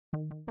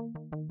Welcome,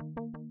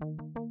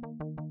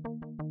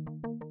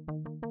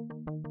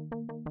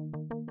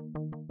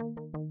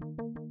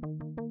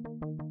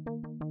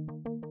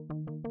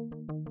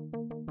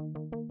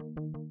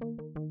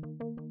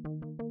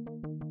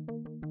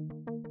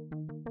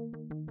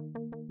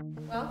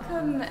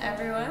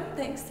 everyone.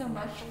 Thanks so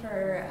much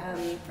for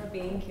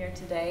being here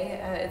today.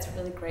 It's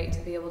really great to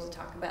be able to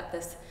talk about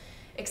this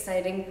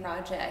exciting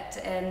project.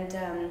 And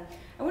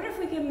I wonder if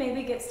we could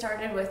maybe get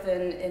started with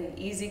an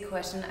easy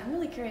question. I'm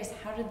really curious,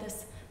 how did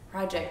this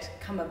project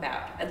come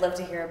about? I'd love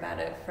to hear about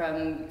it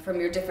from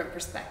your different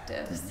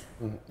perspectives.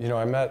 You know,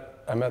 I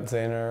met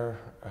Zahner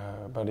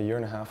about a year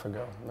and a half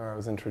ago. I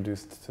was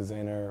introduced to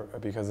Zahner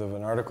because of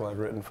an article I'd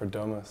written for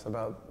Domus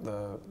about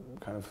the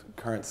kind of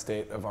current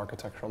state of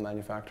architectural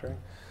manufacturing.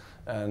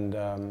 And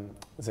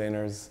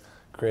Zahner's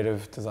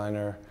creative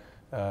designer,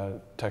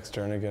 Tex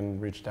Jernigan,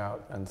 reached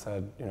out and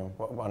said, you know,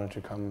 why don't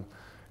you come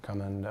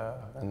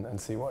and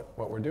see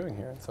what we're doing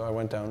here. And so I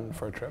went down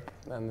for a trip,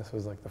 and this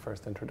was like the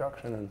first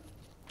introduction, and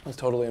it was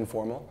totally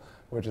informal,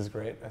 which is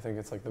great. I think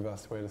it's like the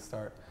best way to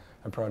start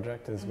a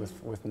project is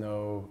with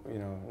no, you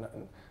know,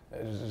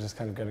 just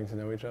kind of getting to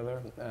know each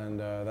other. And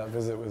that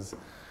visit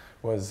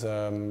was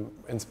I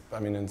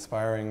mean,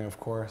 inspiring, of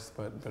course,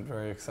 but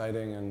very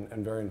exciting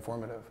and very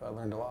informative. I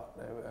learned a lot,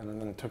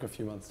 and then it took a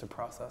few months to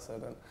process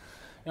it. And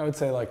I would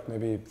say like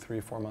maybe 3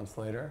 or 4 months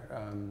later,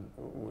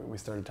 we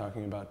started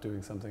talking about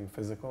doing something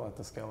physical at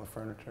the scale of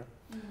furniture,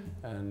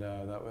 and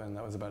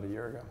that was about a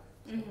year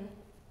ago.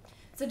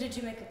 So did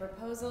you make a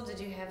proposal? Did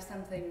you have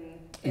something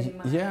in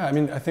mind? Yeah, I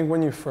mean, I think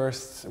when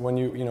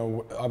you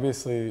know,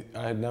 obviously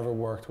I had never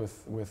worked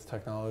with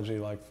technology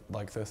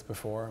like this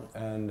before,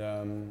 and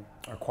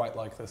or quite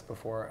like this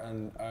before,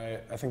 and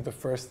I think the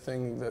first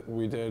thing that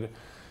we did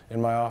in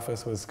my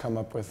office was come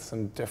up with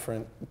some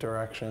different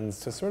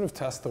directions to sort of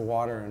test the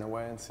water in a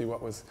way and see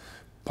what was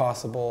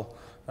possible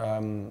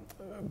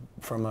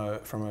from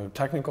a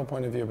technical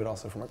point of view, but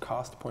also from a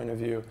cost point of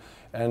view.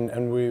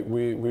 And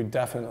we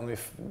definitely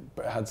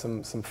had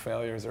some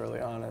failures early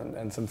on,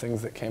 and some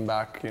things that came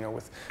back, you know,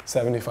 with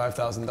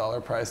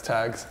 $75,000 price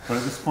tags. But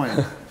at this point,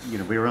 you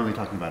know, we were only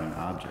talking about an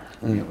object.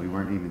 You know, we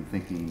weren't even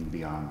thinking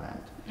beyond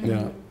that.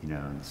 Yeah. You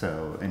know, and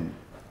so, and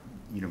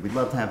you know, we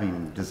loved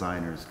having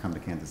designers come to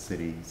Kansas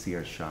City, see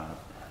our shop.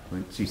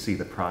 Once you see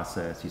the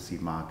process, you see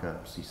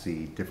mock-ups, you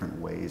see different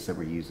ways that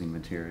we're using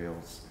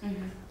materials.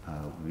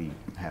 We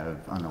have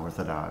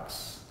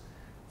unorthodox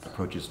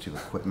approaches to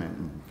equipment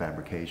and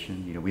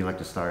fabrication. You know, we like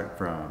to start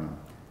from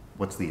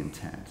what's the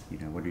intent? You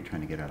know, what are you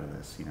trying to get out of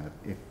this? You know,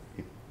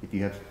 if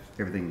you have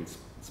everything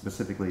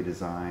specifically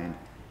designed,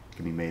 it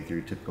can be made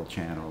through typical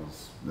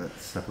channels.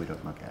 That's stuff we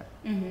don't look at.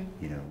 You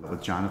know,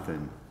 with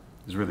Jonathan,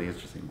 it's really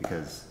interesting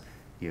because,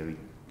 you know,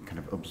 he kind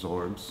of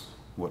absorbs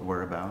what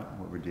we're about,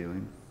 what we're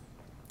doing.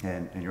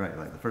 And you're right,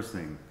 like the first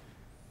thing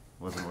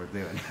wasn't worth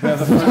doing. Yeah,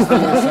 the first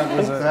thing we sent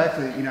was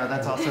exactly, you know,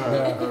 that's also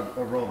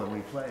a role that we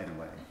play in a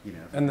way, you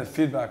know. And the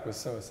feedback was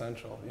so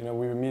essential. You know,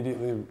 we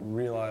immediately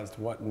realized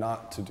what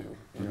not to do,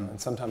 you know, and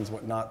sometimes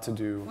what not to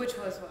do. Which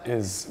was what?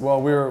 Is,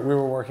 well, we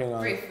were working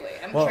on. Briefly,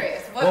 I'm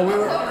curious.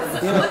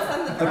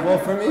 Well,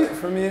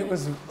 for me, it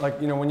was like,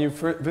 you know, when you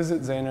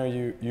visit Zahner,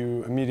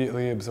 you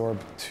immediately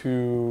absorb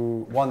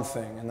one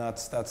thing, and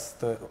that's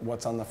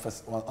what's on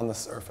the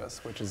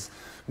surface, which is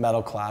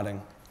metal cladding,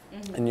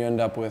 and you end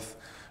up with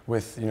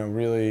you know,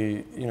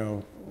 really, you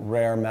know,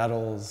 rare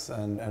metals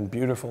and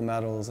beautiful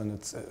metals, and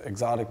it's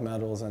exotic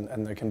metals,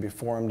 and they can be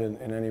formed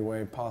in any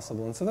way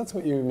possible. And so that's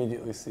what you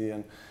immediately see,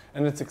 and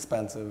it's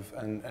expensive,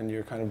 and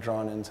you're kind of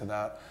drawn into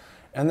that.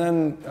 And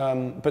then,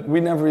 but we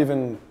never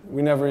even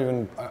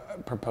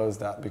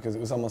proposed that because it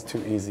was almost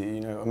too easy.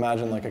 You know,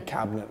 imagine like a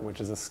cabinet, which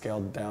is a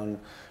scaled down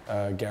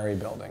Gehry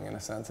building in a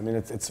sense. I mean,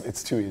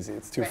 it's too easy.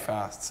 It's too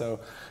fast.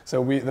 So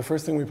the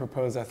first thing we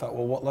proposed, I thought,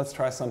 well, let's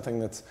try something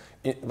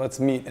let's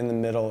meet in the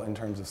middle in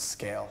terms of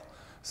scale.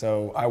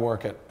 So I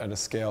work at a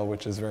scale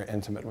which is very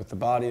intimate with the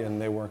body, and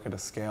they work at a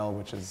scale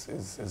which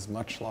is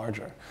much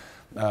larger.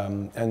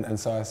 And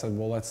so I said,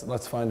 well,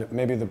 let's find it.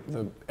 Maybe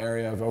the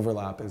area of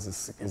overlap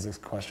is a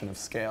question of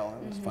scale,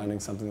 and finding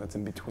something that's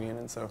in between.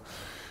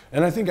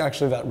 And I think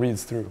actually that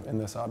reads through in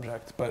this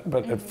object. But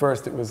at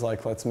first it was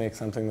like, let's make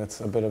something that's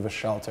a bit of a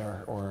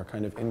shelter, or a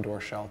kind of indoor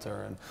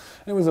shelter. And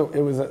it was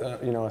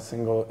you know, a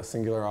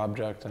singular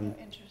object.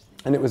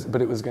 And it was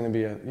going to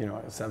be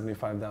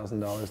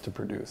 $75,000 to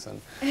produce,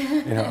 and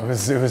you know,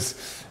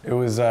 it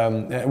was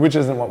which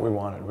isn't what we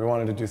wanted. We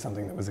wanted to do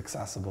something that was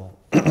accessible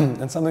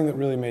and something that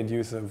really made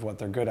use of what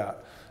they're good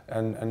at.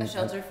 And a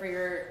shelter for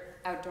your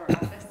outdoor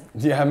office.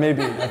 Yeah,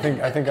 maybe. I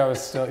think I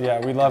was still. Yeah,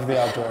 we love the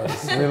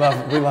outdoors. We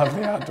love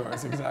the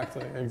outdoors.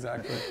 Exactly.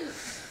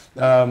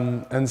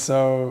 And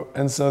so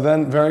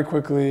then very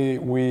quickly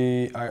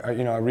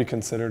I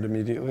reconsidered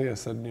immediately. I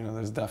said,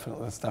 that's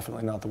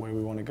definitely not the way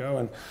we want to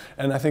go.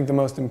 And I think the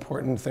most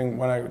important thing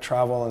when I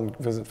travel and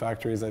visit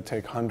factories, I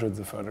take hundreds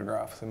of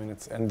photographs. I mean,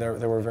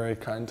 they were very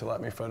kind to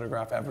let me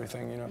photograph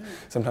everything.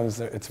 Sometimes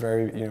it's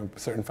very,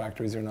 certain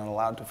factories you're not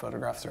allowed to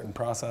photograph certain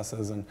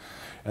processes, and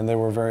they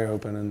were very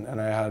open. And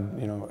I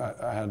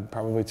had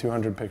probably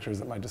 200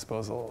 pictures at my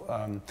disposal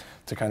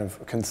to kind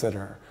of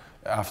consider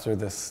after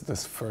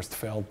this first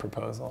failed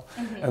proposal.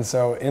 And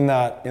so in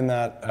that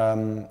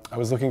I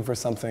was looking for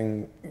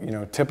something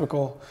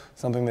typical,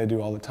 something they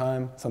do all the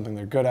time, something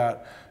they're good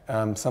at,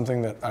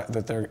 something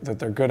that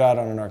they're good at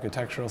on an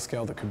architectural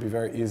scale that could be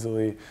very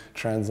easily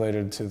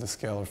translated to the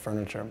scale of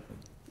furniture.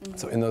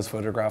 So in those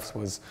photographs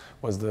was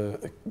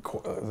the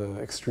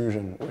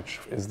extrusion, which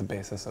is the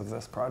basis of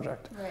this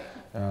project,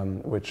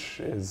 which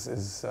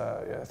is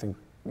I think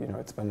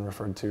it's been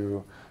referred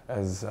to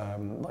as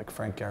like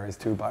Frank Gehry's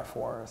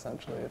 2x4.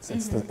 Essentially,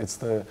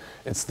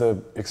 it's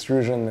the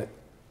extrusion that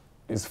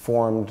is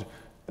formed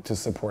to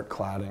support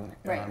cladding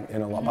by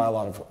a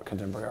lot of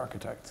contemporary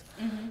architects.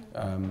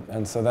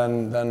 And so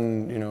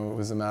then it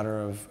was a matter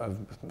of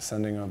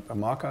sending a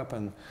mock-up,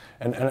 and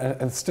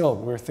still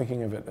we're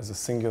thinking of it as a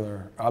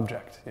singular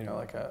object.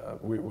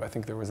 I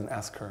think there was an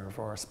S-curve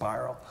or a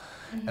spiral,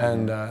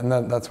 and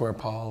that's where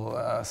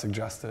Paul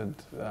suggested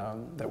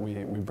that we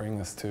bring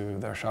this to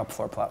their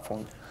ShopFloor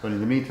platform. But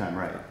in the meantime,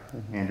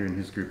 Andrew and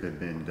his group have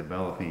been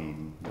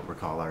developing what we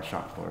call our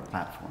ShopFloor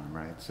platform,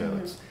 right? So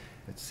it's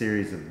a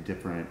series of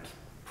different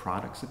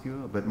products, if you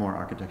will, but more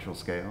architectural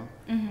scale.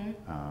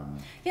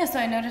 So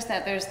I noticed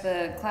that there's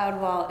the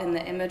cloud wall and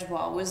the image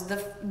wall. Was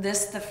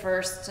this the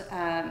first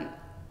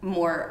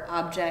more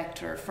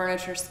object or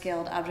furniture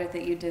scaled object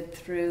that you did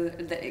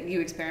that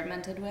you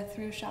experimented with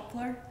through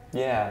ShopFloor?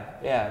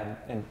 Yeah.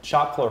 And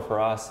ShopFloor for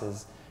us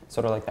is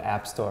sort of like the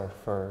App Store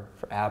for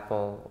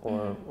Apple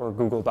or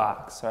Google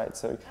Docs, right?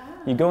 So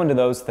you go into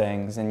those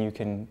things and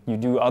you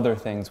do other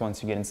things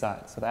once you get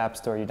inside. So the App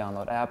Store, you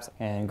download apps,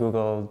 and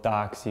Google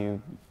Docs,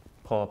 you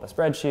pull up a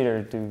spreadsheet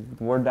or do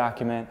a Word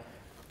document.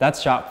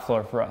 That's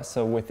ShopFloor for us.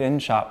 So within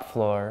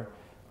ShopFloor,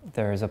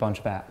 there's a bunch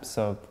of apps.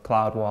 So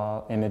Cloud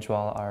Wall, Image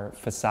Wall are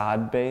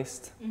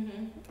facade-based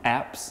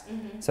apps.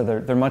 So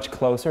they're much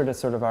closer to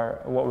sort of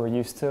what we're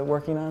used to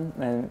working on.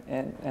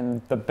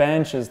 And the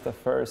bench is the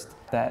first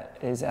that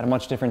is at a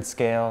much different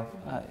scale,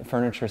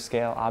 furniture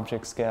scale,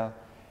 object scale.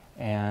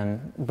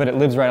 But it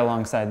lives right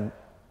alongside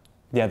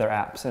the other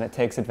apps, and it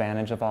takes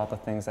advantage of all the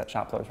things that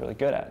ShopFloor is really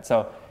good at.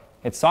 So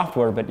it's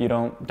software, but you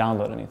don't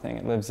download anything.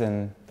 It lives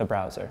in the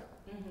browser,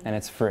 and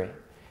it's free.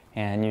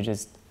 And you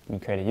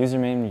create a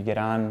username, you get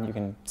on, you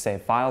can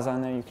save files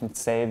on there, you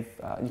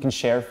can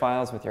share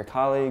files with your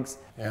colleagues.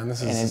 Yeah, and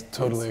this is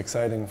totally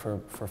exciting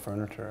for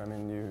furniture. I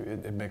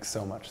mean, it makes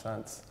so much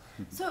sense.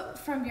 So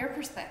from your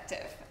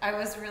perspective, I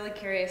was really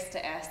curious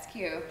to ask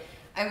you,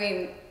 I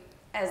mean,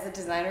 as a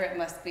designer, it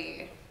must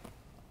be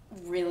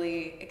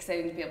really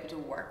exciting to be able to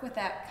work with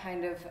that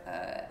kind of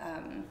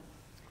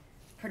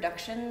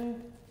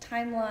production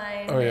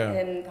timeline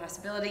and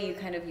possibility.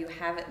 You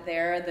have it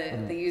there.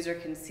 The user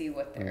can see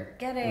what they're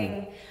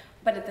getting.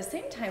 But at the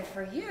same time,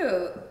 for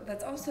you,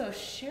 that's also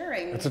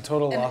sharing. It's a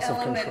total loss of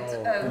control.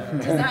 An element of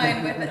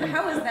design with it.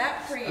 How is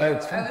that for you?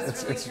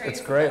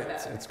 It's great.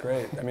 It's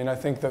great. I mean, I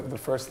think that the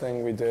first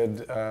thing we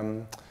did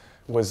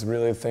was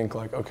really think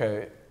like,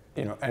 okay,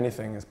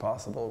 anything is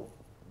possible,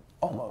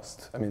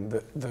 almost. I mean,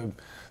 the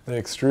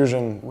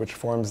extrusion, which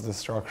forms the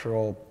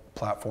structural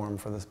platform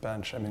for this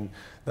bench, I mean,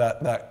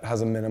 that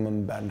has a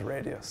minimum bend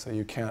radius, so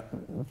you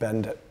can't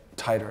bend it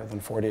tighter than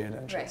 48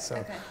 inches. Right,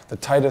 so the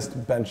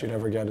tightest bench you'd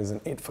ever get is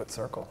an 8-foot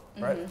circle,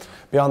 right?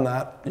 Beyond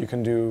that, you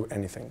can do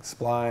anything: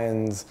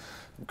 splines,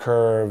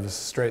 curves,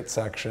 straight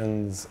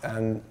sections,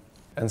 and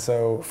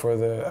so for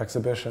the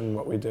exhibition,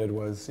 what we did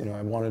was,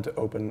 I wanted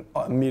to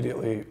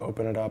immediately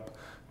open it up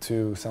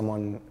to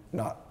someone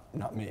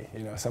not me,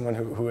 someone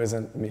who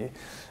isn't me,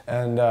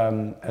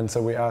 and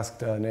so we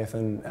asked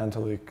Nathan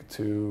Antalik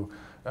to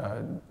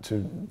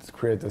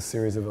create this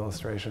series of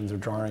illustrations or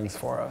drawings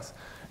for us,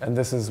 and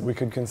we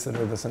could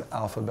consider this an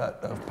alphabet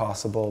of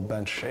possible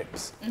bench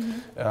shapes,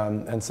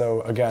 and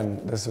so again,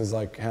 this was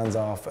like hands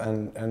off,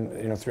 and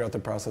throughout the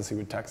process he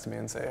would text me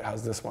and say,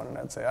 "How's this one?" And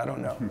I'd say, "I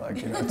don't know,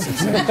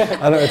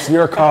 it's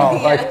your call,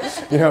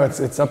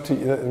 it's up to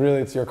you,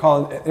 really, it's your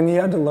call," and he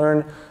had to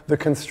learn the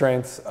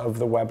constraints of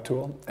the web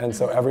tool, and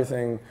so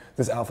everything,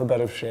 this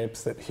alphabet of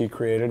shapes that he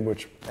created,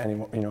 which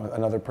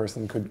another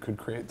person could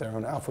create their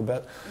own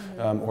alphabet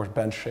or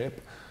bench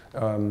shape,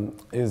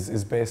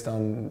 is based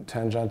on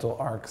tangential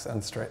arcs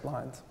and straight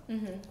lines,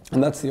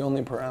 and that's the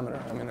only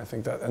parameter. I mean, I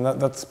think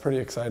that's pretty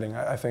exciting.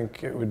 I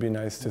think it would be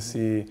nice to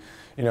see,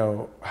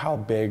 how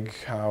big,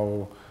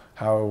 how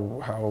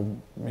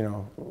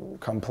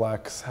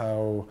complex,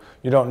 how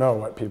you don't know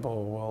what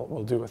people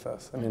will do with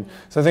this. I mean,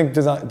 so I think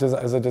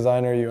as a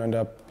designer, you end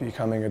up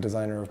becoming a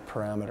designer of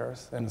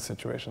parameters in a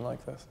situation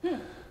like this.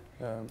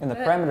 And the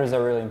parameters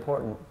are really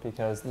important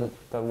because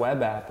the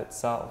web app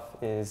itself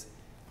is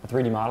a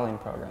 3D modeling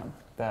program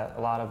that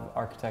a lot of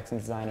architects and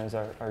designers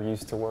are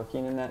used to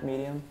working in that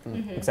medium,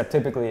 except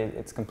typically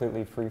it's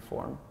completely free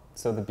form.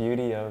 So the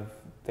beauty of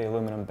the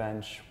aluminum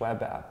bench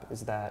web app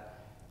is that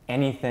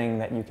anything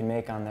that you can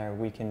make on there,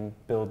 we can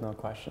build, no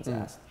questions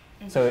asked.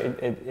 So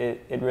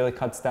it really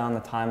cuts down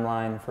the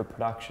timeline for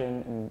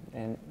production,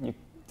 and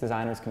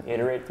designers can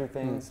iterate through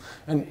things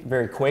and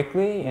very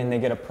quickly, and they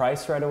get a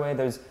price right away.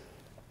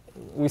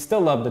 We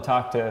still love to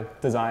talk to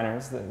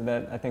designers.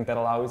 That I think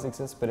that'll always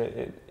exist, but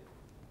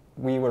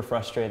we were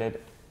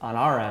frustrated on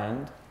our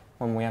end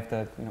when we have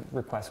to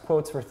request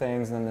quotes for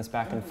things, and then this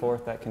back and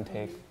forth that can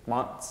take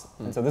months.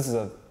 And so this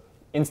is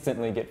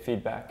instantly get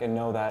feedback and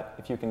know that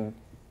if you can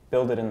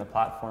build it in the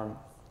platform,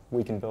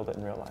 we can build it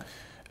in real life.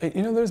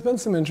 There's been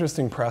some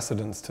interesting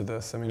precedents to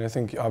this. I mean, I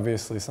think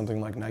obviously something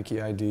like Nike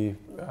ID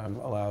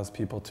allows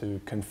people to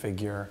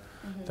configure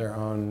their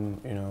own,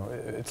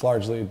 it's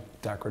largely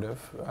decorative.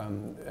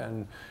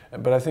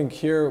 But I think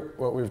here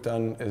what we've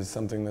done is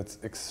something that's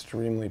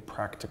extremely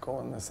practical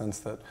in the sense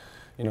that,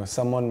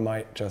 someone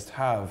might just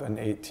have an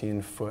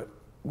 18-foot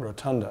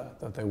rotunda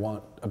that they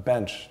want a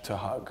bench to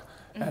hug,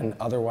 and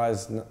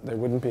otherwise they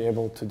wouldn't be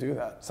able to do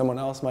that. Someone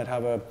else might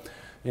have a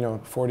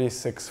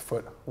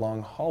 46-foot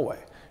long hallway,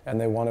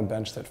 and they want a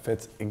bench that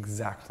fits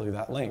exactly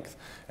that length,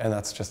 and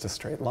that's just a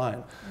straight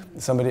line.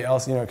 Somebody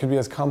else, it could be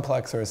as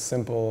complex or as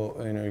simple.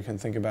 You can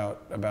think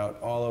about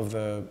all of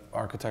the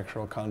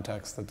architectural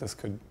context that this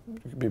could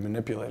be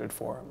manipulated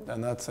for,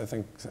 and that's, I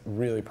think,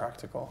 really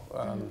practical.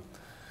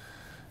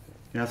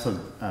 It also,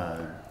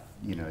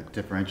 it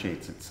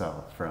differentiates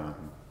itself from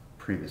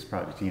previous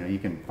projects. You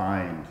can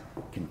find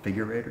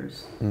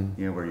configurators,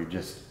 where you're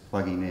just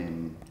plugging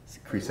in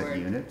preset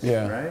units,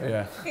 right?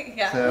 Yeah.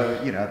 Yeah. So,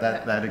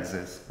 that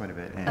exists quite a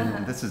bit.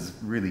 And this is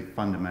really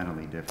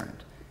fundamentally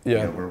different.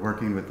 Yeah. We're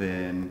working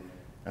within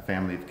a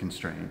family of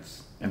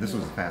constraints. And this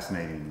was a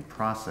fascinating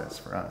process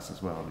for us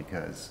as well,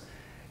 because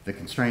the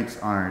constraints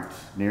aren't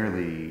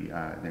nearly,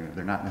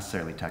 they're not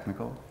necessarily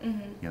technical.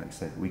 Like I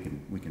said, we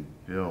can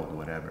build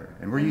whatever.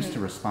 And we're used to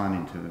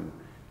responding to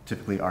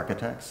typically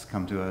architects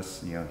come to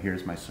us,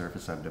 here's my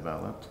surface I've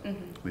developed.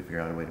 We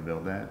figure out a way to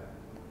build that.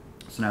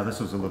 So now this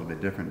was a little bit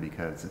different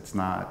because it's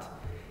not,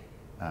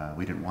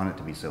 we didn't want it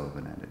to be so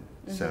open-ended.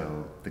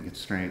 So the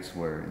constraints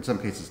were, in some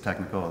cases,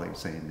 technical, like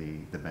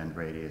saying the bend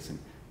radius and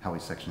how we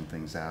section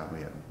things out. We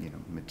have,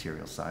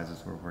 material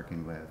sizes we're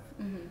working with,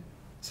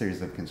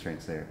 series of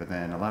constraints there. But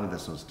then a lot of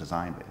this was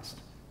design-based,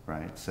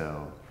 right?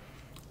 So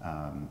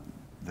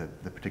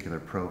the particular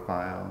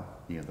profile,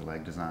 the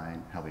leg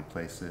design, how we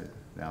place it,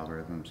 the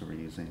algorithms that we're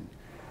using.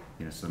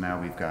 So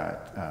now we've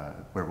got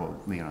where we'll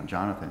lean on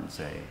Jonathan and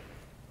say,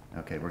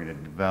 okay, we're going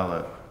to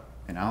develop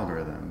an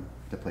algorithm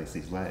to place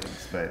these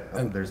legs,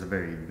 but there's a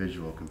very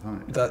visual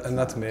component.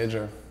 That's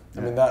major.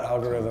 I mean, that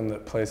algorithm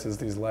that places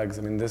these legs.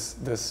 I mean, this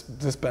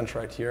bench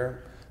right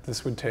here,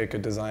 this would take a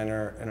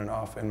designer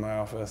in my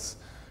office.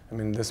 I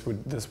mean, this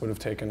would have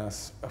taken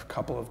us a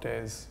couple of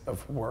days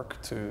of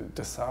work to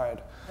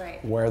decide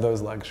where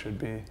those legs should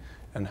be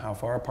and how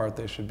far apart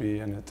they should be,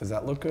 and does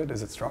that look good?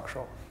 Is it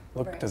structural?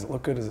 Does it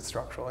look good? Is it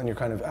structural? And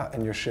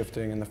you're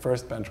shifting. And the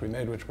first bench we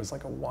made, which was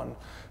like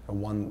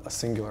a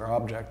singular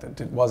object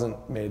that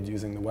wasn't made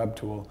using the web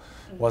tool,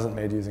 wasn't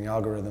made using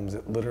algorithms.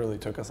 It literally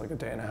took us like a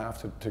day and a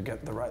half to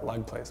get the right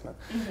leg placement.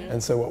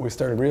 And so what we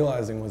started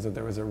realizing was that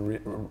there was a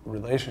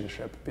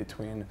relationship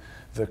between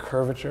the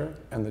curvature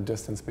and the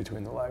distance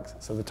between the legs.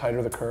 So the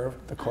tighter the curve,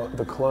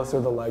 the closer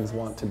the legs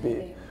want to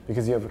be,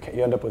 because you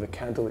end up with a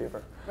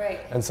cantilever.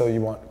 Right. And so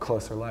you want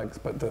closer legs,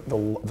 but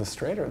the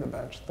straighter the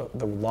bench,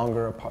 the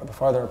longer apart, the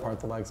farther apart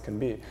the legs can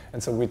be.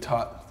 And so we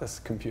taught this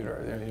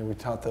computer, we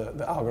taught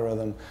the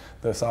algorithm,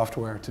 the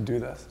software to do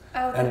this.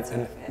 Oh, that's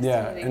fascinating.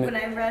 Yeah, when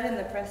I read in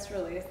the press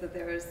release that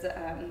there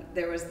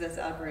was this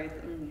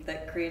algorithm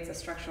that creates the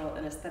structural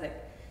and aesthetic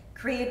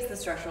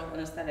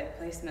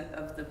placement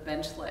of the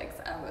bench legs,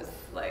 I was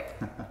like,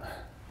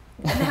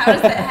 and how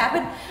does that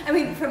happen? I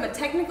mean, from a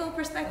technical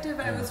perspective,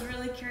 I was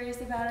really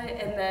curious about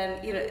it, and then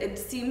it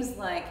seems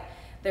like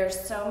there's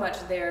so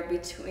much there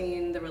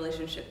between the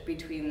relationship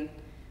between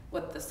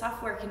what the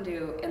software can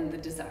do and the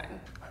design.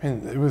 I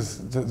mean,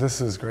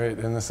 this is great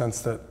in the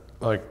sense that,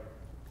 like,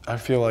 I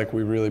feel like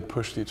we really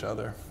pushed each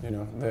other.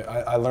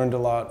 I learned a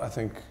lot. I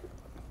think,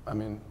 I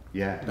mean.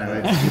 Yeah,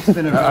 no, it's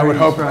been a very I would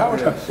hope.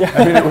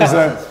 I mean, it was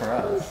for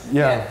us.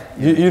 Yeah,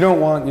 you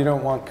don't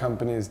want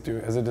companies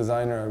as a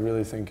designer. I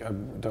really think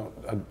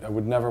I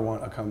would never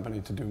want a company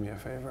to do me a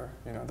favor.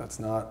 That's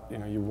not.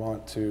 You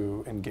want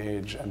to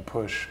engage and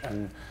push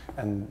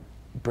and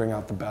bring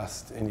out the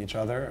best in each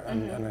other.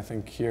 And I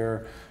think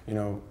here, I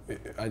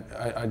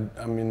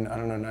mean, I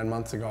don't know, 9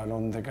 months ago, I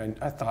don't think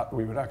I thought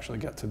we would actually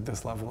get to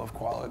this level of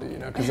quality.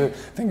 Because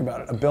think about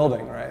it, a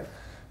building, right,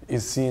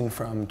 is seen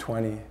from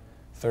 20,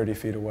 30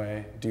 feet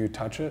away. Do you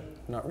touch it?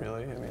 Not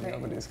really. I mean,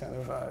 nobody's kind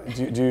of.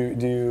 Do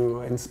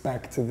you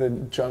inspect the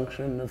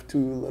junction of two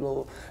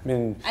little? I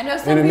mean, I know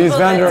some people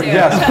that do.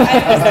 Yes,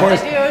 of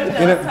course.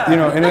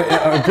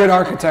 A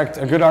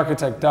good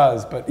architect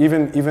does. But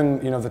even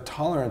the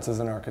tolerances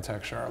in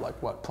architecture are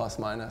like what, plus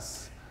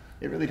minus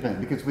It really depends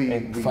because we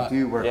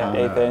do work on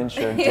 1/8 inch.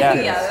 Or,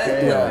 that's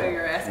why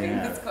you're asking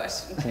this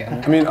question too.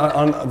 I mean,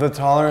 on the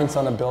tolerance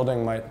on a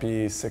building might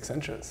be 6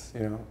 inches,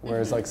 you know,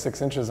 whereas like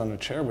 6 inches on a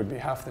chair would be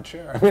half the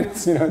chair. I mean,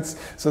 it's, you know, it's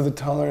so the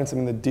tolerance. I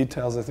mean, the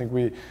details. I think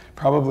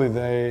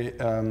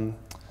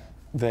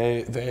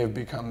they have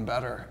become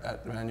better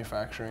at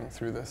manufacturing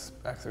through this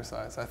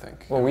exercise, I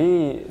think. Well,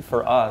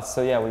 for us,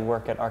 so yeah, we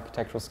work at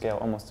architectural scale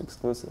almost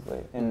exclusively.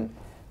 In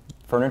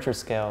furniture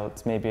scale,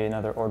 it's maybe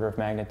another order of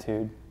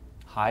magnitude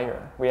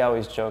higher. We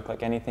always joke,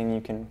 like anything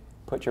you can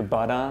put your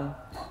butt on,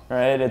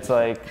 right? It's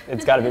like,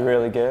 it's got to be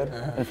really good.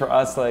 And for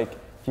us, like,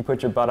 if you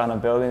put your butt on a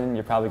building,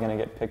 you're probably going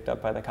to get picked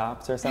up by the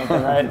cops or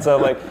something, right? So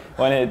like,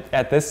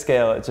 at this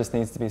scale, it just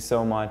needs to be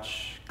so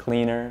much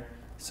cleaner,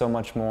 so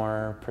much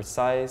more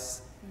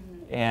precise.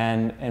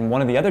 And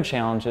one of the other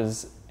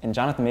challenges, and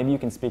Jonathan, maybe you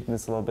can speak to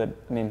this a little bit.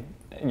 I mean,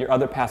 in your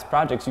other past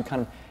projects,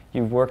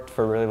 you've worked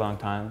for a really long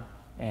time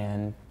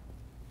and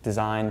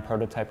design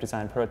prototype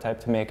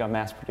to make a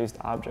mass-produced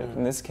object.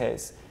 In this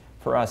case,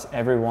 for us,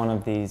 every one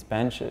of these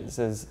benches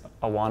is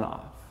a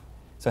one-off.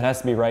 So it has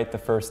to be right the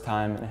first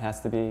time, and it has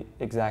to be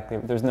exactly.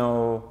 There's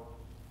no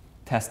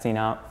testing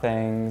out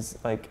things.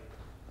 Like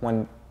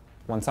when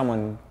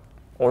someone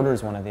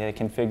orders one of these, they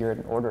configure it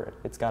and order it.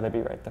 It's got to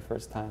be right the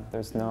first time.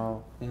 There's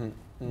no,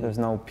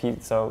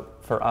 So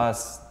for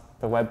us,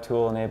 the web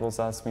tool enables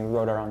us. We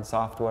wrote our own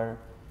software.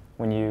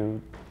 When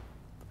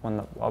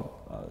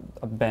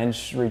a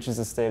bench reaches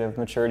a state of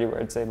maturity where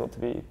it's able to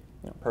be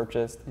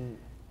purchased,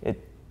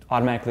 it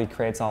automatically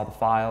creates all the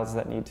files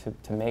that need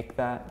to make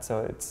that. So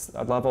it's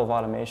a level of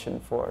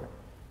automation for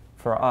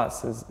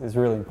us is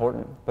really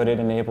important, but it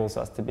enables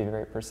us to be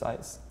very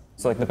precise.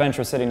 So like the bench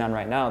we're sitting on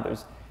right now,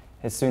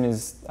 as soon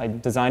as I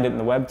designed it in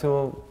the web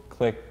tool,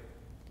 click,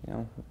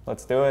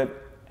 let's do it,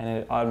 and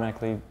it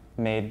automatically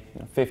made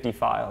 50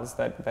 files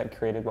that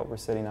created what we're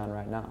sitting on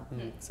right now.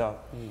 So.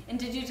 And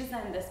did you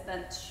design this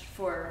bench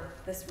for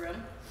this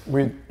room?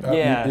 We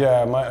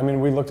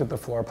looked at the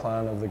floor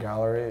plan of the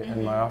gallery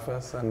in my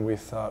office, and we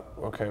thought,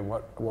 okay,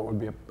 what would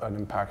be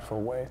an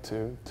impactful way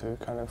to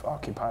kind of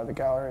occupy the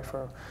gallery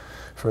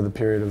for the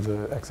period of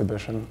the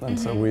exhibition. And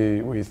so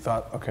we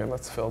thought, okay,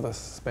 let's fill this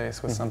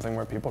space with something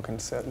where people can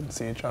sit and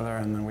see each other.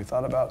 And then we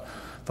thought about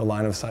the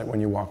line of sight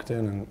when you walked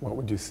in, and what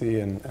would you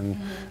see, and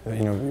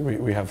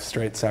we have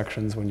straight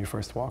sections when you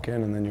first walk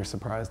in, and then you're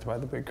surprised by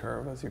the big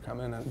curve as you come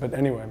in. But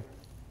anyway,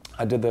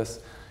 I did this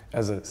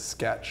as a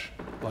sketch.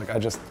 Like, I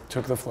just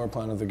took the floor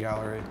plan of the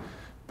gallery,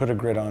 put a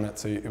grid on it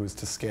so it was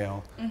to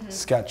scale,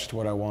 sketched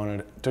what I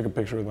wanted, took a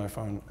picture with my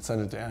phone,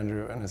 sent it to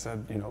Andrew, and I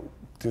said,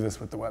 do this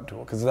with the web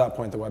tool. Because at that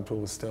point, the web tool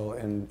was still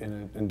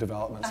in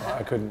development, so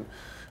I couldn't,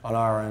 on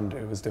our end,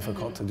 it was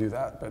difficult to do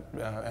that, but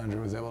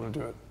Andrew was able to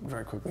do it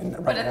very quickly.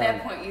 But at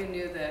that point, you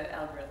knew the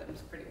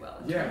algorithms pretty well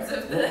in terms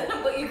of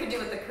what you could do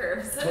with the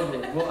curves.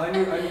 Totally. Well, I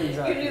knew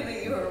exactly. You knew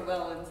that you were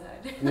well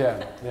inside.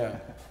 Yeah.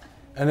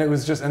 And it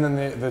was just, and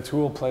then the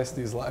tool placed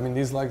these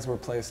legs were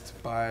placed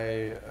by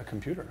a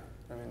computer.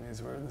 I mean,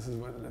 these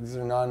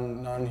are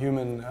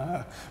non-human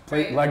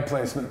leg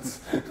placements.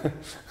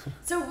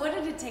 So what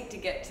did it take to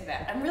get to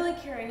that? I'm really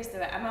curious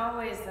about. I'm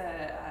always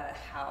a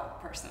how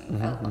person,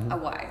 a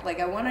why. Like,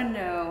 I want to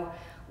know,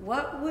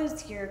 what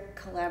was your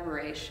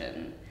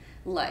collaboration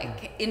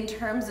like in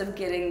terms of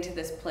getting to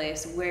this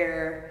place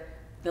where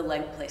the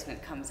leg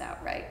placement comes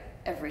out right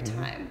every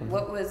time?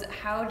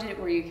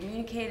 Were you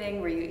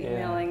communicating? Were you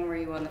emailing? Were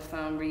you on the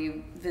phone? Were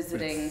you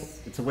visiting?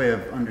 It's a way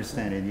of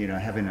understanding,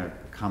 having a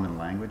common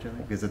language, I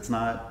think, because it's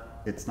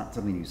not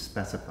something you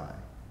specify.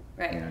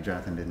 Right.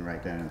 Jonathan didn't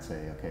write down and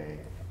say, okay,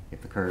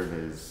 if the curve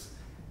is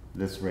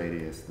this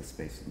radius, the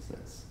spacing is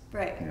this.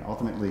 Right.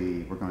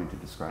 Ultimately, we're going to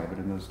describe it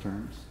in those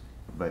terms,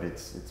 but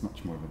it's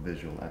much more of a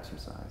visual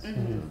exercise.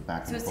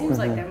 So it seems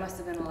like there must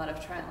have been a lot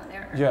of trial and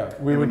error. Yeah.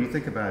 When you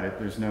think about it,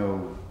 there's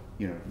no,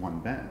 one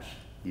bench.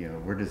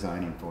 We're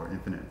designing for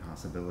infinite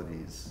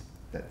possibilities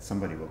that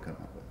somebody will come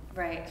up with.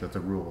 Right. So it's a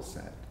rule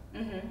set.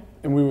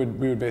 And we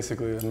would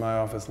basically, in my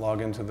office, log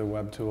into the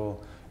web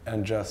tool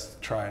and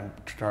just try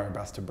our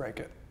best to break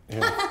it.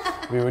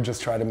 We would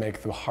just try to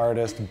make the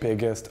hardest,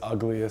 biggest,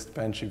 ugliest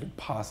bench you could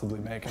possibly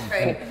make.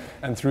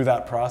 And through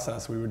that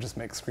process, we would just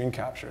make screen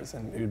captures,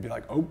 and it would be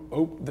like,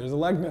 oh, there's a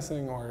leg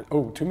missing, or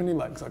oh, too many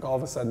legs. Like, all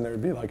of a sudden, there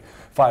would be like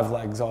 5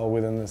 legs all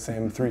within the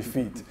same 3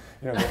 feet.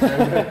 The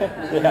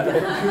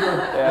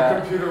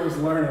computer was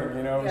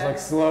learning. It was like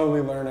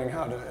slowly learning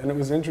how to, and it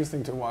was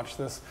interesting to watch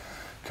this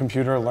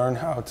computer learn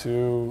how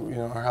to,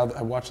 or how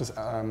I watch this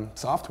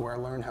software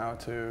learn how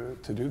to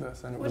do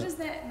this. And what does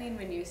that mean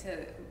when you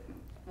said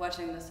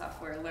watching the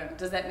software learn?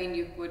 Does that mean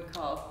you would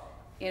call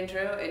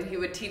Andrew and he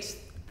would teach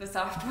the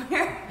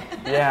software?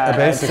 Yeah,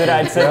 I'd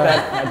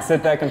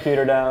sit that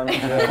computer down.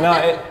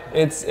 No,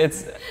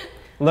 it's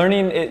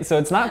learning. So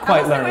it's not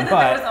quite learning,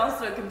 but there was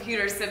also a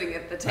computer sitting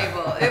at the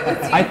table. It was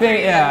I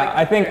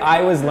think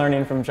I was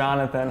learning from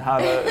Jonathan how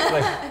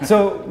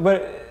to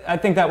but I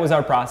think that was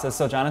our process.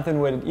 So Jonathan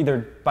would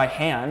either by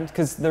hand,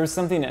 because there was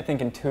something I think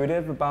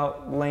intuitive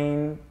about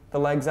laying the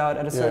legs out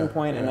at a certain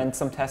point, and then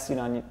some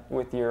testing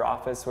with your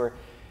office where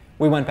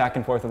we went back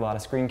and forth with a lot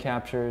of screen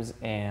captures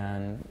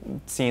and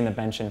seeing the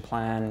bench in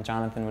plan.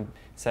 Jonathan would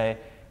say,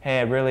 hey,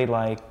 I really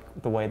like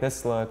the way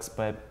this looks,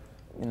 but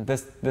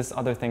this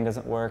other thing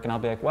doesn't work. And I'll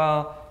be like,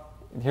 well,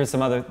 here's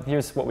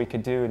what we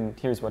could do, and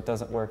here's what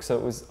doesn't work. So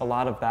it was a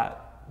lot of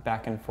that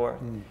back and forth.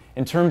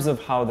 In terms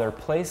of how they're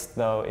placed,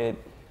 though,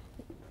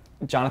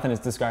 Jonathan has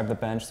described the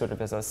bench sort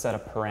of as a set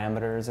of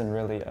parameters and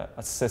really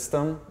a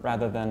system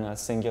rather than a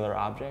singular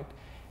object.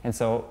 And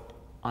so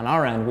on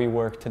our end, we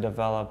work to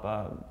develop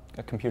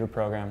a computer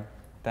program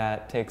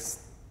that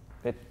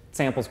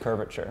samples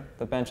curvature.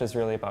 The bench is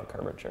really about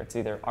curvature. It's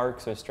either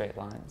arcs or straight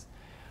lines.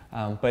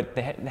 But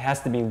it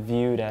has to be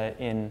viewed as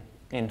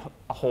a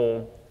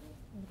whole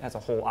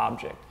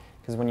object.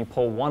 Because when you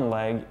pull one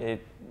leg,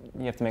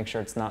 you have to make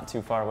sure it's not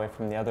too far away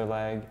from the other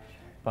leg.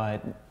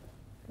 But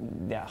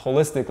yeah,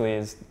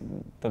 holistically,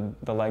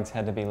 the legs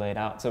had to be laid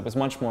out. So it was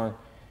much more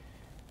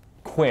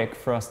quick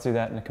for us to do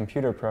that in a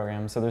computer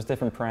program. So there's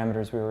different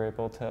parameters we were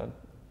able to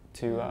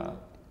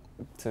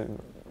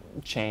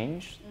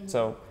change.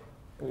 So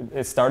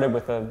it started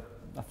with a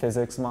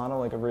physics model,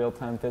 like a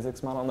real-time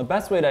physics model. And the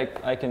best way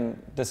that I can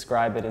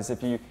describe it is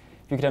if you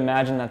could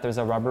imagine that there's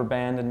a rubber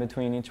band in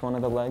between each one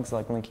of the legs,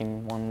 like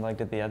linking one leg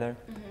to the other.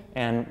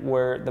 And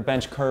where the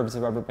bench curves,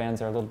 the rubber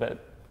bands are a little bit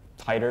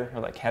tighter,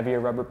 or like heavier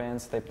rubber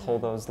bands. They pull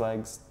those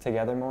legs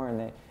together more,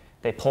 and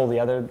they pull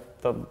the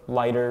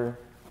lighter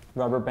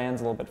rubber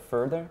bands a little bit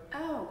further.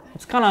 Oh, gotcha.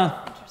 It's kind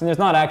of, there's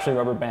not actually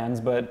rubber bands,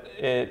 but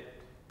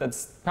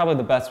that's probably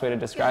the best way to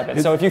describe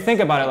it. So if you think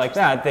about it like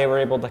that, they were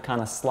able to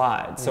kind of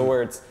slide. So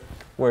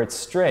where it's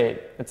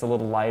straight, it's a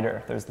little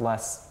lighter. There's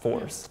less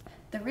force.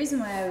 The reason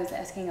why I was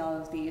asking all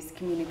of these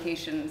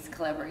communications,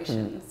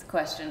 collaborations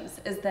questions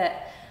is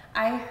that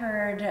I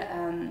heard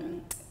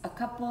a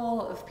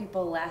couple of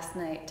people last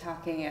night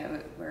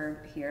talking.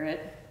 We're here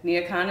at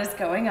NeoCon is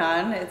going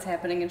on. It's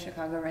happening in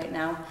Chicago right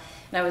now.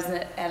 And I was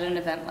at an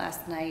event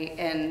last night,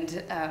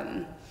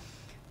 and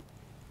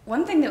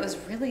one thing that was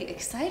really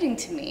exciting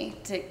to me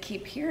to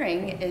keep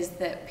hearing is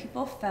that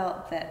people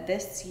felt that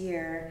this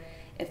year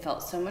it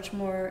felt so much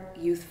more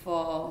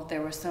youthful.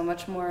 There was so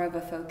much more of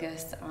a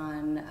focus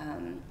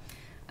on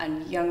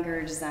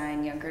younger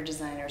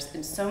designers,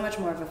 and so much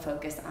more of a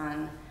focus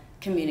on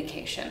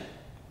communication.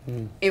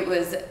 It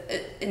was,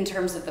 in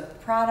terms of the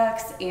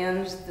products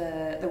and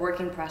the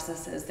working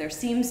processes, there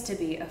seems to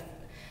be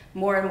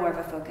more and more of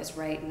a focus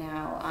right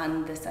now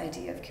on this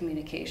idea of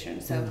communication.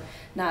 So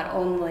not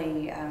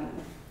only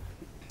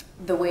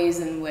the ways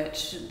in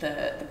which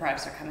the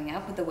products are coming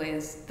out, but the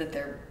ways that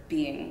they're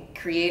being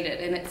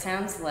created. And it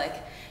sounds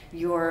like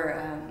your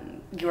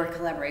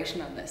collaboration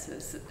on this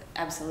is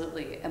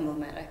absolutely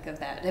emblematic of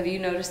that. Have you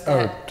noticed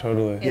that? Oh,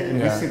 totally. Yeah, and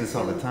we see this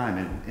all the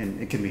time,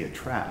 and it can be a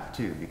trap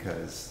too,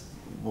 because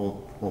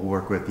we'll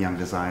work with young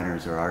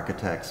designers or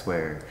architects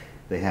where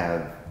they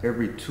have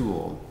every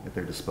tool at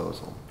their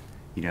disposal.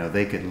 You know,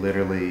 they could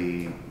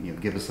literally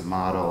give us a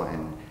model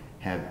and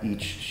have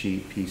each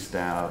sheet pieced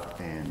out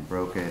and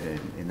broken, and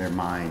in their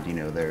mind,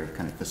 they're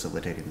kind of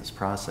facilitating this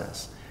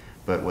process.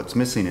 But what's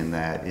missing in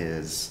that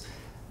is,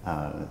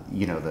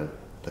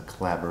 the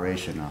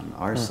collaboration on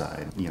our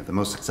side. The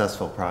most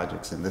successful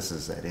projects, and this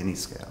is at any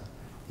scale,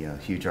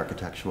 huge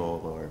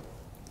architectural or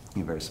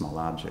very small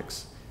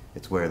objects.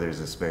 It's where there's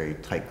this very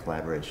tight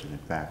collaboration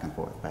and back and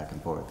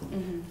forth.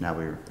 And now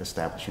we're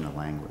establishing a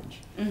language.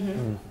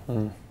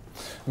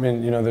 I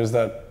mean, there's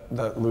that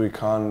Louis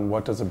Kahn,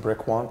 what does a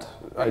brick want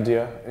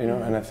idea,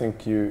 and I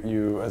think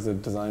you as a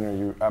designer,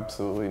 you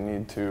absolutely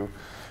need to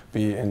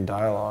be in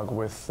dialogue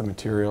with the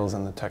materials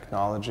and the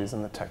technologies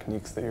and the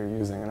techniques that you're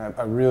using. And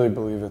I really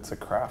believe it's a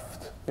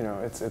craft.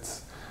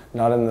 It's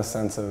not in the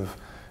sense of,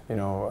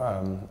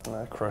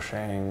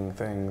 crocheting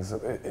things,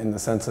 in the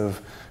sense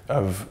of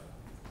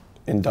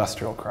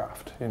industrial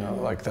craft,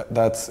 like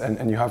that's,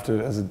 and you have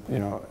to, as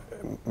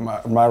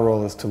my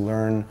role is to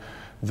learn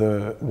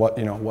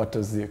what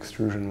does the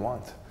extrusion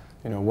want?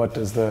 What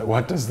does the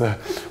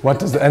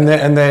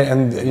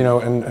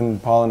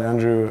and Paul and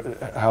Andrew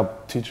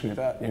helped teach me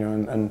that,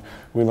 and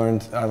I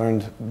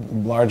learned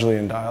largely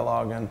in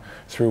dialogue and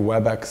through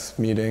WebEx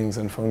meetings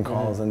and phone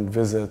calls and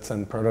visits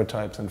and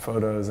prototypes and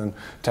photos and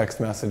text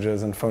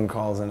messages and phone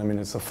calls, and I mean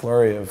it's a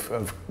flurry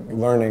of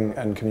learning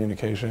and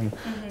communication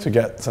to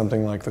get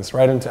something like this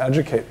right, and to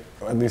educate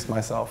at least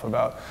myself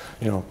about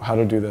how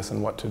to do this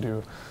and what to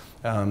do.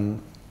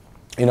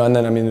 And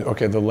then I mean,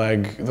 okay, the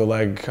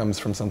leg comes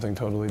from something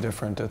totally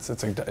different. It's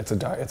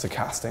a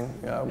casting,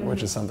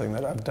 which is something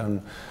that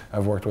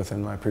I've worked with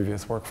in my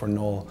previous work for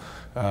Knoll,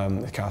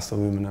 cast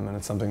aluminum, and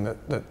it's something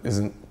that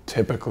isn't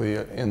typically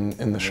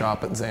in the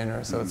shop at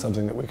Zahner. So it's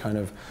something that we kind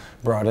of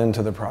brought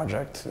into the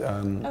project.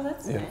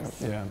 That's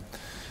nice. Yeah.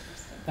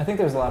 I think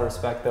there's a lot of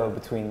respect though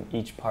between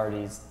each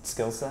party's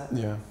skill set.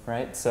 Yeah.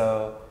 Right.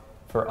 So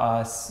for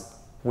us,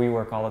 we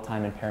work all the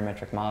time in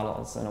parametric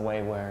models in a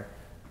way where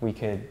we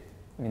could.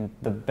 I mean,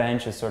 the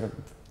bench is sort of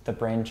the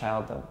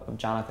brainchild of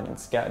Jonathan and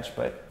Sketch,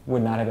 but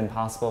would not have been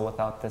possible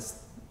without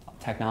this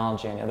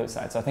technology on the other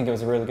side. So I think it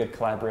was a really good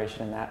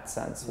collaboration in that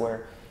sense,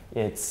 where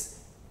it's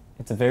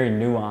a very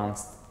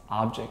nuanced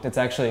object. It's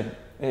actually,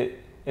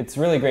 it's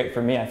really great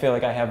for me. I feel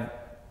like I have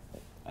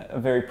a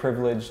very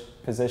privileged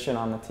position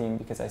on the team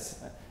because I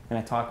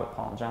talk with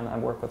Paul and Jonathan. I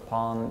work with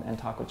Paul and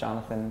talk with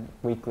Jonathan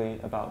weekly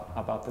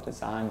about the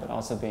design, but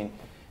also being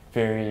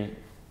very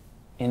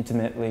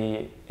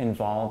intimately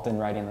involved in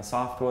writing the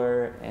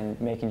software and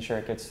making sure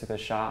it gets to the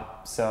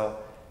shop. So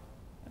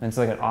it's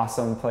like an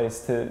awesome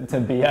place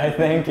to be, I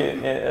think,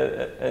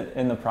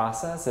 in the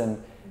process,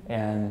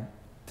 and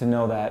to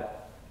know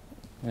that,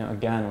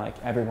 again, like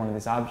every one of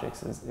these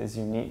objects is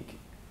unique.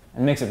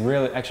 It makes it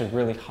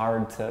really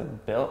hard to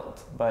build,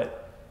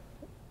 but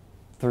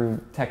through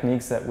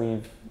techniques that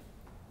we've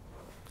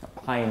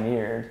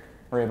pioneered,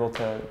 we're able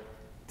to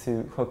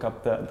hook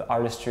up the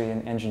artistry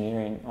and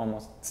engineering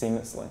almost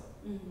seamlessly.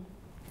 Mm-hmm.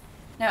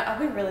 Now, I'll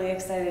be really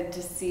excited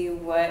to see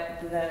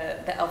what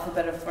the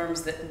alphabet of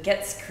forms that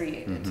gets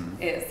created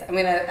is. I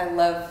mean, I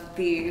love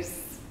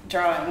these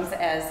drawings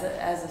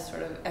as a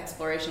sort of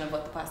exploration of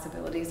what the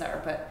possibilities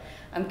are, but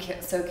I'm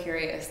so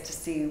curious to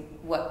see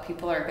what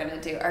people are going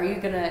to do. Are you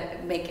going to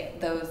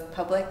make those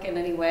public in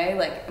any way?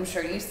 Like, I'm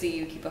sure you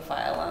keep a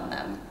file on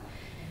them.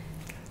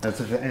 I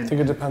think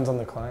it depends on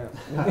the client.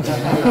 If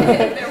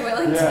they're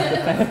willing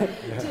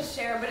to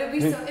share, but it'd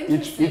be so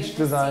interesting. Each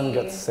design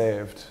gets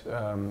saved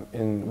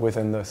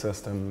within the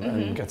system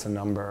and gets a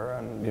number,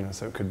 and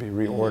so it could be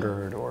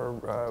reordered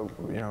or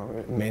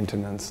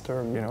maintenanced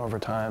or over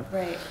time.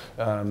 Right.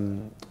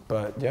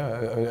 But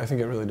yeah, I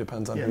think it really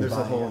depends on who's there's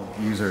a whole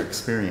it. user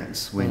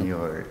experience when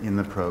you're in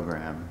the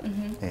program,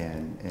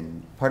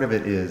 and part of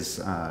it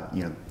is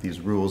these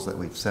rules that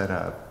we've set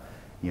up.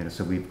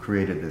 So we've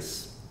created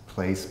this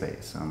play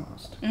space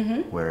almost,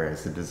 where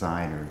as a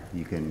designer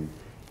you can,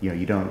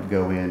 you don't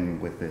go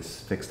in with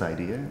this fixed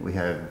idea. We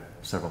have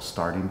several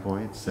starting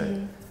points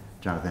that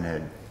Jonathan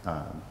had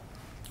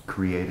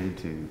created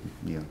to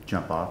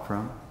jump off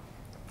from,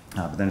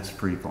 but then it's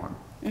free form.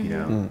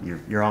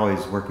 You're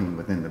always working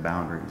within the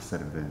boundaries that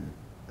have been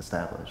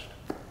established.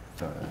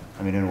 So,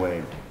 I mean, in a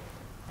way,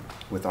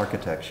 with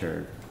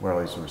architecture, we're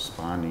always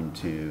responding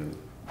to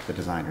the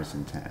designer's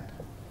intent.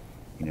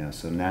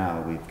 So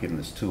now we've given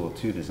this tool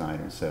to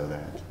designers so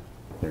that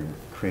they're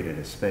created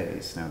a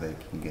space. Now they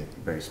can get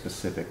very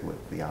specific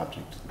with the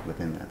object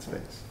within that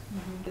space.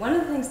 One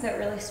of the things that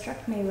really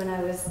struck me when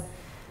I was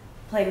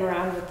playing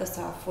around with the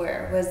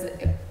software was,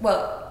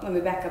 well, let me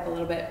back up a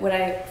little bit. When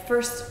I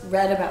first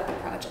read about the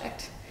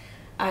project,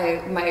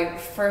 my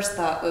first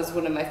thought was,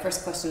 one of my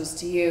first questions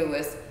to you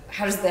was,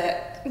 how does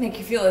that make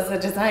you feel as a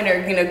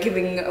designer,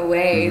 giving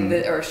away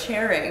or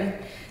sharing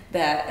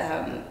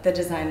that the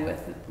design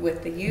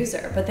with the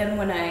user? But then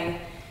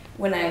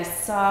when I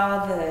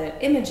saw the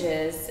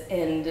images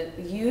and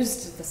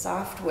used the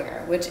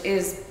software, which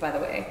is, by the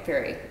way,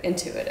 very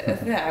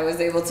intuitive, I was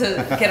able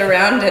to get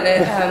around in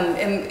it,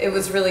 and it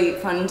was really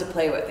fun to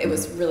play with. It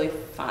was really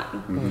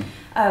fun.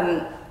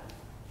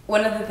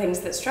 One of the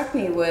things that struck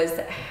me was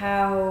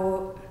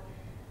how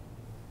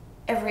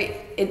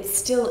it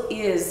still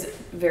is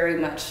very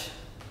much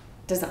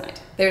designed.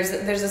 There's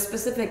a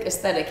specific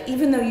aesthetic,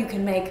 even though you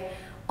can make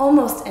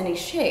almost any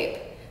shape.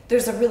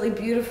 There's a really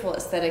beautiful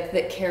aesthetic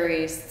that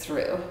carries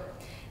through,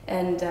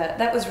 and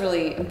that was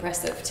really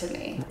impressive to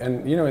me.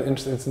 And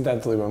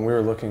incidentally, when we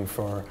were looking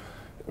for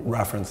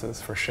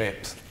references for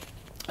shapes,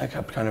 I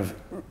kept kind of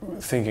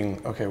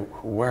thinking, okay,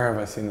 where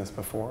have I seen this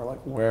before?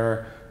 Like,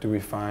 where do we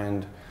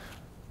find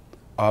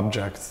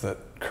objects that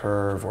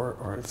curve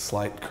or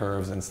slight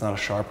curves, and it's not a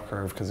sharp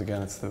curve because,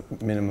 again, it's the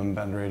minimum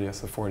bend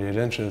radius of 48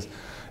 inches.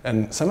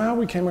 And somehow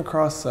we came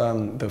across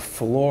the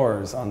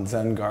floors on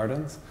Zen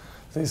gardens,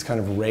 these kind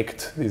of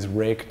raked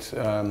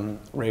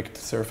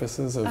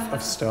surfaces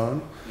of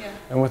stone. Yeah.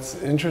 And what's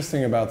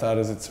interesting about that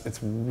is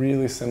it's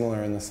really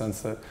similar in the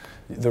sense that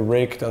the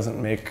rake doesn't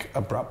make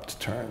abrupt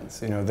turns.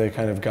 They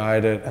kind of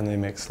guide it and they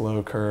make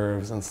slow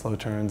curves and slow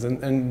turns.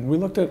 And we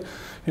looked at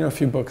a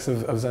few books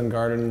of Zen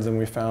gardens, and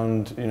we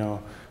found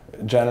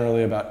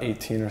generally about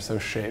 18 or so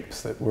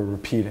shapes that were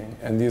repeating,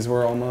 and these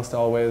were almost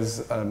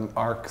always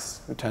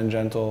arcs,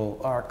 tangential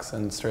arcs,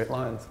 and straight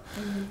lines.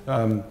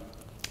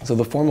 So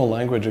the formal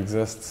language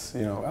exists,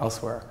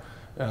 elsewhere.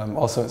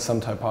 Also,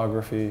 some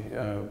typography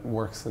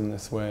works in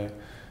this way,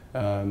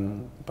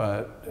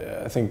 but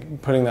I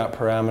think putting that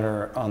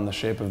parameter on the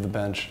shape of the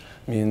bench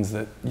means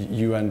that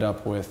you end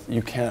up with,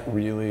 you can't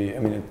really,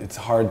 it's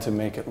hard to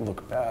make it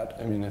look bad.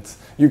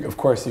 Of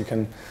course you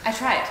can. I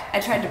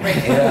tried to break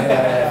it.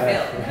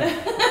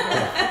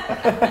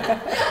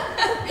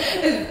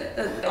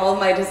 Failed. All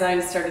my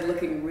designs started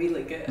looking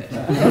really good.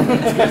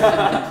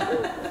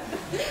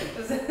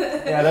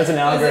 Yeah, that's an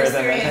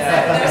algorithm.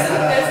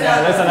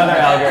 There's another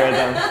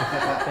algorithm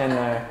in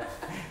there.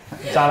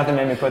 Jonathan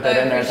made me put that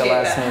in there at the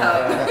last minute.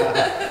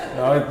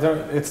 No,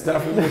 it's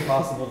definitely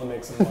possible to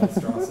make some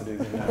monstrosities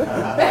in there.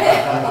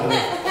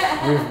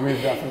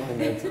 We've definitely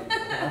made some.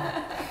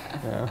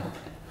 Yeah.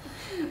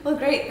 Well,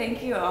 great.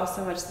 Thank you all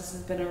so much. This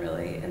has been a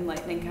really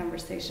enlightening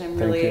conversation. I'm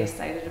really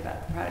excited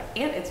about the product,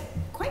 and it's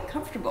quite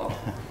comfortable.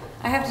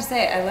 I have to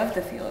say, I love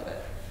the feel of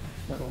it.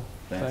 Cool.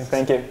 Thanks.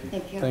 Thank you.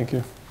 Thank you. Thank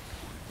you.